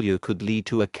that failure could lead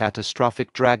to a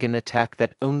catastrophic dragon attack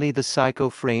that only the psycho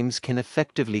frames can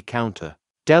effectively counter.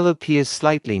 Del appears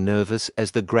slightly nervous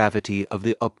as the gravity of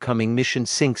the upcoming mission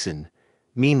sinks in.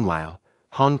 Meanwhile,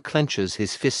 Han clenches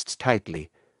his fists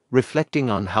tightly, reflecting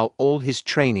on how all his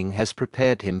training has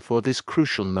prepared him for this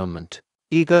crucial moment.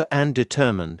 Eager and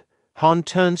determined, Han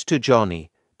turns to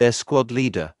Johnny, their squad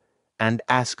leader, and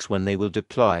asks when they will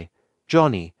deploy.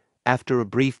 Johnny, after a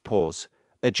brief pause,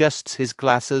 adjusts his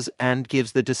glasses and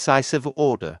gives the decisive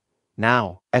order: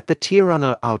 now. At the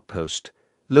Tirana outpost,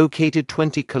 located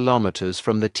 20 kilometers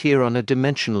from the Tirana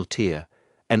dimensional tier,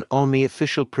 an army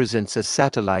official presents a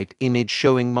satellite image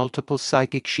showing multiple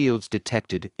psychic shields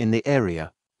detected in the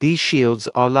area. These shields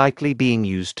are likely being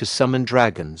used to summon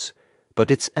dragons, but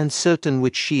it's uncertain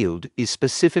which shield is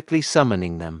specifically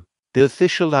summoning them. The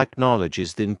official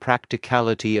acknowledges the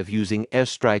impracticality of using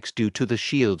airstrikes due to the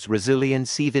shield's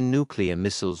resilience. Even nuclear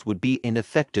missiles would be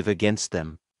ineffective against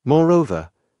them.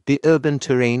 Moreover, the urban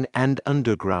terrain and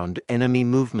underground enemy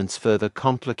movements further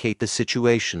complicate the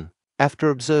situation. After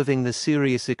observing the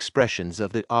serious expressions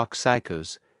of the ARC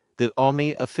psykers, the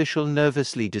army official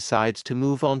nervously decides to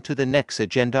move on to the next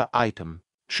agenda item.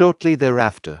 Shortly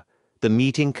thereafter, the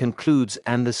meeting concludes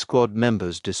and the squad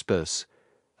members disperse.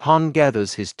 Han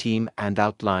gathers his team and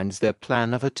outlines their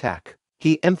plan of attack.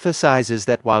 He emphasizes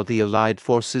that while the Allied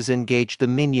forces engage the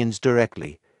minions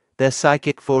directly, their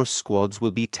psychic force squads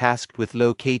will be tasked with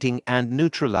locating and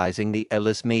neutralizing the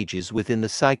Ellis mages within the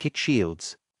psychic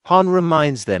shields. Han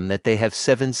reminds them that they have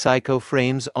 7 psycho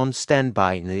frames on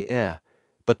standby in the air,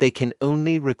 but they can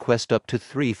only request up to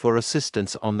 3 for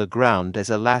assistance on the ground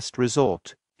as a last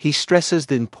resort. He stresses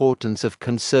the importance of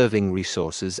conserving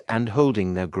resources and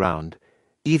holding their ground,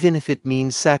 even if it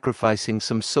means sacrificing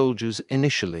some soldiers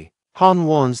initially. Han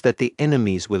warns that the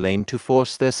enemies will aim to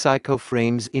force their psycho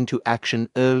frames into action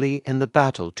early in the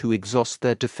battle to exhaust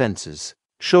their defenses.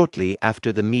 Shortly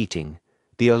after the meeting,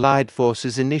 the Allied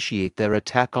forces initiate their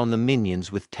attack on the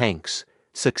minions with tanks,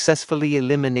 successfully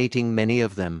eliminating many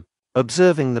of them.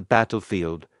 Observing the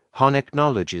battlefield, Han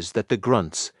acknowledges that the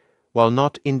grunts, while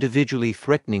not individually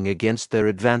threatening against their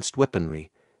advanced weaponry,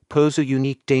 pose a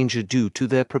unique danger due to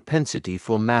their propensity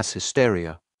for mass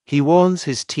hysteria. He warns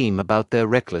his team about their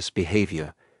reckless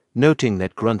behavior, noting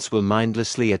that grunts will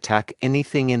mindlessly attack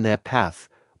anything in their path,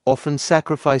 often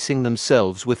sacrificing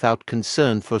themselves without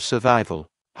concern for survival.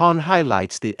 Han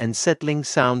highlights the unsettling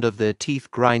sound of their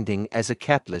teeth grinding as a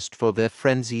catalyst for their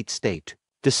frenzied state.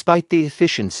 Despite the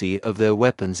efficiency of their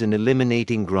weapons in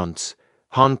eliminating grunts,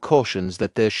 Han cautions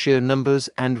that their sheer numbers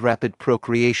and rapid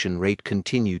procreation rate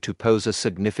continue to pose a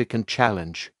significant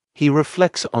challenge. He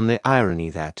reflects on the irony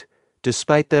that,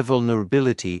 despite their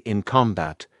vulnerability in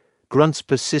combat, grunts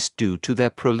persist due to their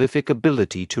prolific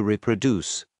ability to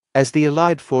reproduce. As the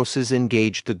Allied forces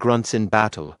engaged the grunts in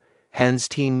battle, Han's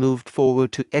team moved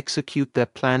forward to execute their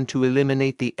plan to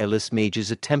eliminate the Ellis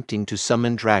mages attempting to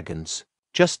summon dragons.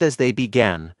 Just as they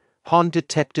began, Han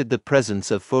detected the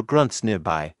presence of 4 grunts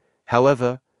nearby.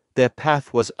 However, their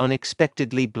path was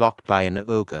unexpectedly blocked by an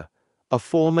ogre, a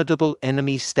formidable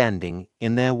enemy standing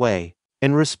in their way.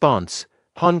 In response,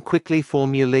 Han quickly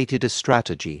formulated a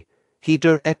strategy. He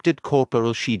directed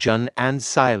Corporal Shijun and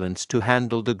Silence to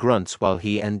handle the grunts while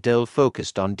he and Del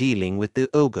focused on dealing with the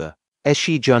ogre. As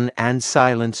Shijun and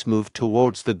Silence moved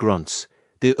towards the grunts,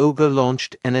 the ogre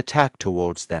launched an attack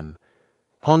towards them.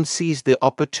 Han seized the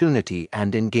opportunity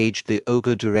and engaged the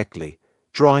ogre directly,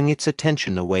 drawing its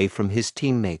attention away from his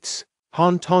teammates.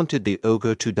 Han taunted the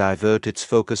ogre to divert its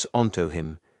focus onto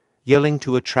him, yelling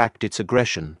to attract its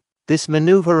aggression. This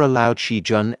maneuver allowed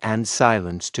Shijun and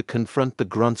Silence to confront the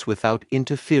grunts without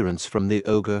interference from the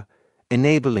ogre,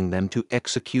 enabling them to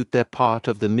execute their part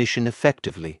of the mission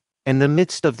effectively. In the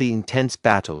midst of the intense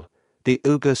battle, the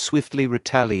ogre swiftly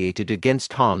retaliated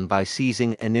against Han by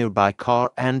seizing a nearby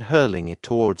car and hurling it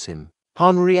towards him.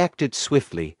 Han reacted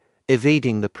swiftly,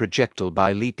 evading the projectile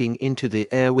by leaping into the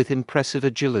air with impressive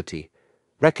agility.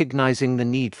 Recognizing the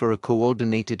need for a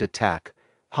coordinated attack,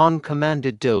 Han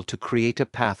commanded Del to create a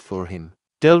path for him.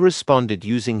 Del responded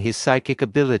using his psychic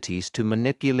abilities to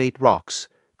manipulate rocks,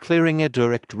 clearing a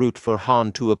direct route for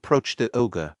Han to approach the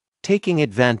ogre. Taking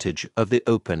advantage of the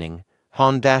opening,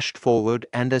 Han dashed forward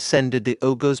and ascended the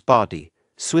ogre's body,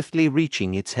 swiftly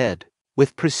reaching its head.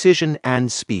 With precision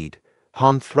and speed,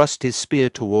 Han thrust his spear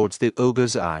towards the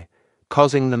ogre's eye,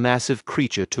 causing the massive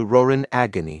creature to roar in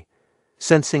agony.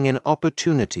 Sensing an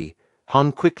opportunity,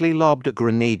 Han quickly lobbed a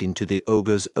grenade into the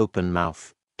ogre's open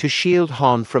mouth. To shield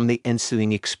Han from the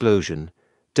ensuing explosion,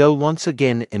 Del once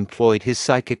again employed his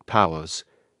psychic powers,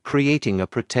 creating a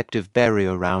protective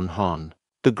barrier around Han.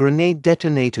 The grenade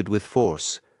detonated with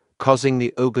force, causing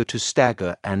the ogre to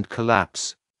stagger and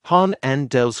collapse. Han and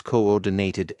Del's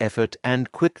coordinated effort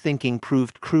and quick thinking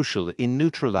proved crucial in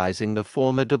neutralizing the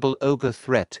formidable ogre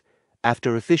threat.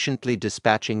 After efficiently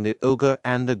dispatching the ogre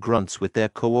and the grunts with their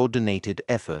coordinated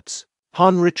efforts,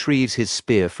 Han retrieves his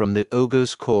spear from the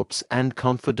ogre's corpse and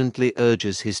confidently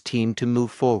urges his team to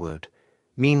move forward.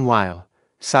 Meanwhile,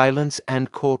 Silence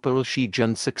and Corporal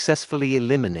Shijun successfully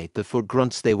eliminate the 4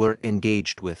 grunts they were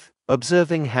engaged with.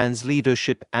 Observing Han's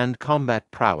leadership and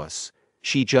combat prowess,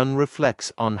 Shijun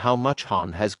reflects on how much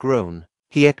Han has grown.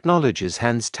 He acknowledges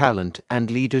Han's talent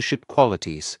and leadership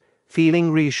qualities,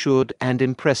 feeling reassured and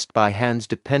impressed by Han's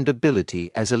dependability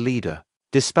as a leader.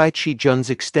 Despite Shijun's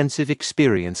extensive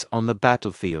experience on the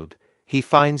battlefield, he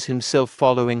finds himself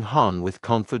following Han with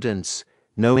confidence,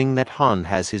 knowing that Han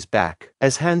has his back.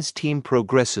 As Han's team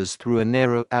progresses through a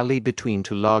narrow alley between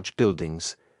 2 large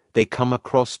buildings, they come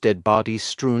across dead bodies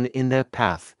strewn in their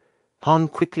path. Han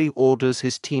quickly orders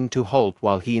his team to halt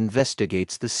while he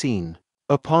investigates the scene.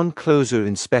 Upon closer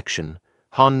inspection,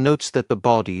 Han notes that the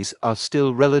bodies are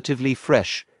still relatively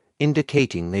fresh,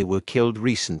 indicating they were killed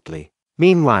recently.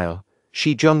 Meanwhile,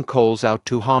 Shijun calls out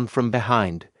to Han from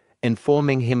behind,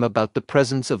 informing him about the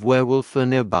presence of werewolves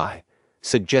nearby,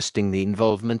 suggesting the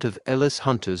involvement of Ellis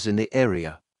hunters in the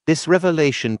area. This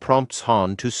revelation prompts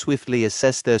Han to swiftly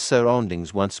assess their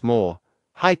surroundings once more,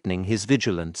 heightening his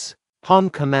vigilance. Han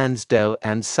commands Del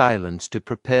and Silence to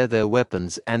prepare their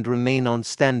weapons and remain on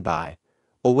standby,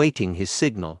 awaiting his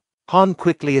signal. Han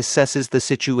quickly assesses the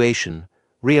situation,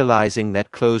 realizing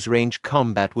that close-range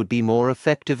combat would be more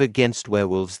effective against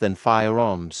werewolves than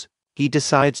firearms. He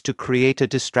decides to create a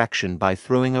distraction by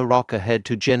throwing a rock ahead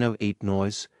to generate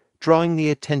noise, drawing the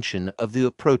attention of the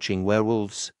approaching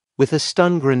werewolves. With a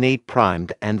stun grenade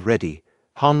primed and ready,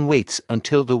 Han waits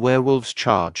until the werewolves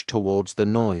charge towards the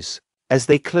noise. As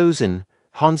they close in,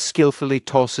 Han skillfully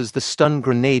tosses the stun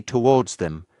grenade towards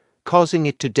them, causing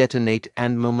it to detonate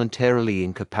and momentarily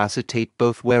incapacitate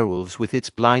both werewolves with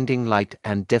its blinding light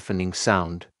and deafening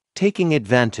sound. Taking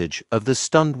advantage of the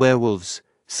stunned werewolves,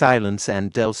 Silence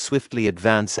and Del swiftly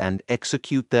advance and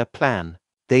execute their plan.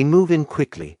 They move in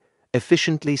quickly,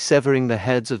 efficiently severing the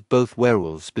heads of both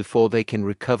werewolves before they can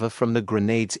recover from the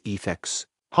grenade's effects.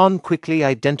 Han quickly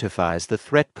identifies the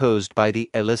threat posed by the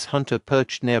Ellis hunter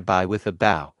perched nearby with a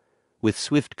bow. With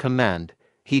swift command,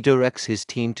 he directs his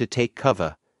team to take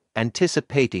cover,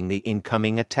 anticipating the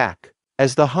incoming attack.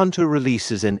 As the hunter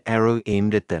releases an arrow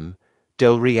aimed at them,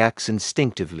 Del reacts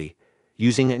instinctively,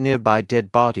 using a nearby dead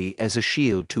body as a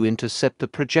shield to intercept the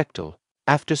projectile.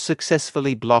 After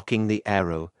successfully blocking the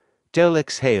arrow, Del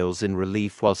exhales in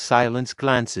relief while Silence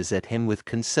glances at him with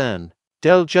concern.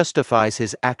 Del justifies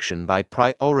his action by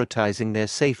prioritizing their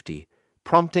safety,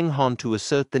 prompting Han to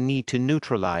assert the need to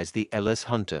neutralize the Ellis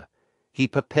hunter. He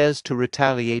prepares to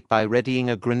retaliate by readying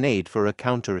a grenade for a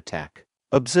counterattack.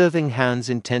 Observing Han's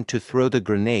intent to throw the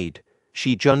grenade,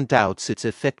 Shi-jun doubts its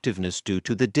effectiveness due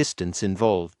to the distance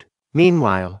involved.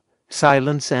 Meanwhile,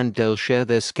 Silence and Del share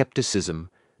their skepticism,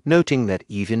 noting that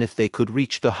even if they could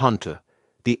reach the hunter,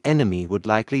 the enemy would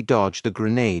likely dodge the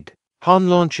grenade. Han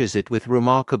launches it with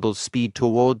remarkable speed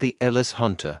toward the Ellis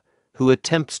hunter, who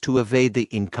attempts to evade the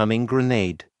incoming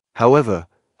grenade. However,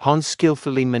 Han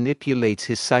skillfully manipulates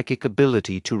his psychic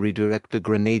ability to redirect the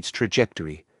grenade's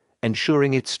trajectory,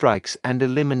 ensuring it strikes and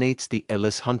eliminates the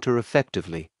Ellis hunter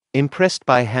effectively. Impressed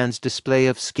by Han's display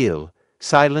of skill,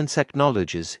 Silence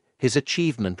acknowledges his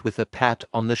achievement with a pat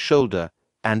on the shoulder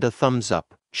and a thumbs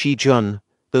up. Shi-jun,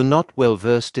 though not well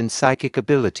versed in psychic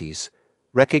abilities,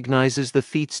 recognizes the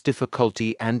feat's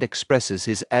difficulty and expresses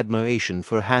his admiration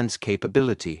for Han's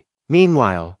capability.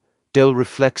 Meanwhile, Del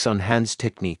reflects on Han's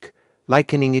technique,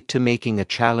 likening it to making a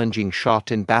challenging shot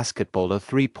in basketball, a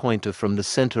three-pointer from the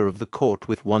center of the court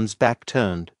with one's back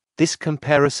turned. This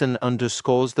comparison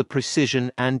underscores the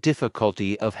precision and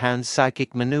difficulty of Han's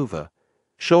psychic maneuver.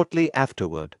 Shortly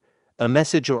afterward, a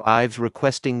message arrives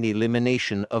requesting the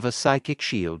elimination of a psychic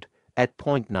shield at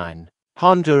Point 9.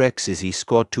 Han directs his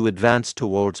squad to advance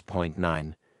towards Point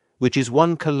 9, which is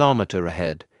 1 kilometer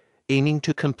ahead, aiming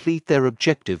to complete their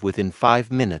objective within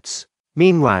 5 minutes.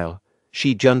 Meanwhile,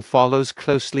 Shi-jun follows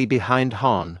closely behind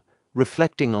Han,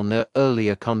 reflecting on their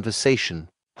earlier conversation.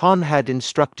 Han had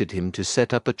instructed him to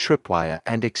set up a tripwire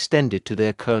and extend it to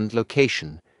their current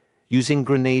location, using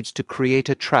grenades to create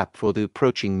a trap for the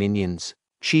approaching minions.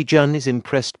 Shi-jun is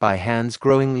impressed by Han's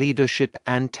growing leadership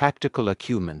and tactical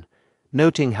acumen,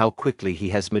 noting how quickly he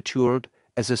has matured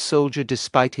as a soldier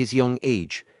despite his young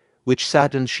age, which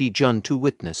saddens Shi-jun to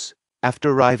witness.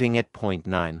 After arriving at Point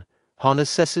 9, Han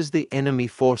assesses the enemy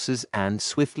forces and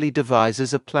swiftly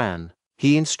devises a plan.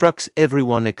 He instructs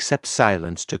everyone except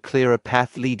Silence to clear a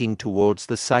path leading towards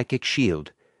the psychic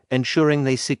shield, ensuring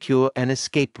they secure an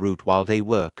escape route while they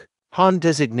work. Han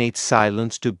designates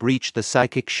Silence to breach the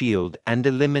psychic shield and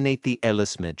eliminate the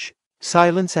Ellis mage.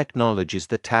 Silence acknowledges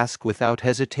the task without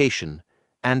hesitation,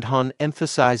 and Han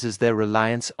emphasizes their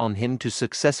reliance on him to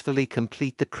successfully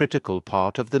complete the critical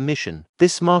part of the mission.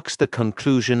 This marks the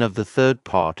conclusion of the third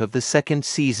part of the second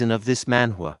season of this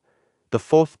manhwa. The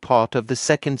fourth part of the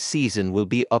second season will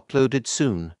be uploaded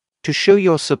soon. To show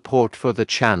your support for the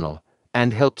channel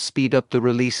and help speed up the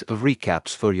release of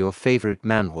recaps for your favorite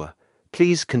manhwa,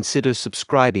 please consider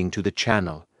subscribing to the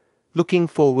channel. Looking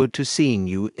forward to seeing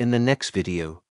you in the next video.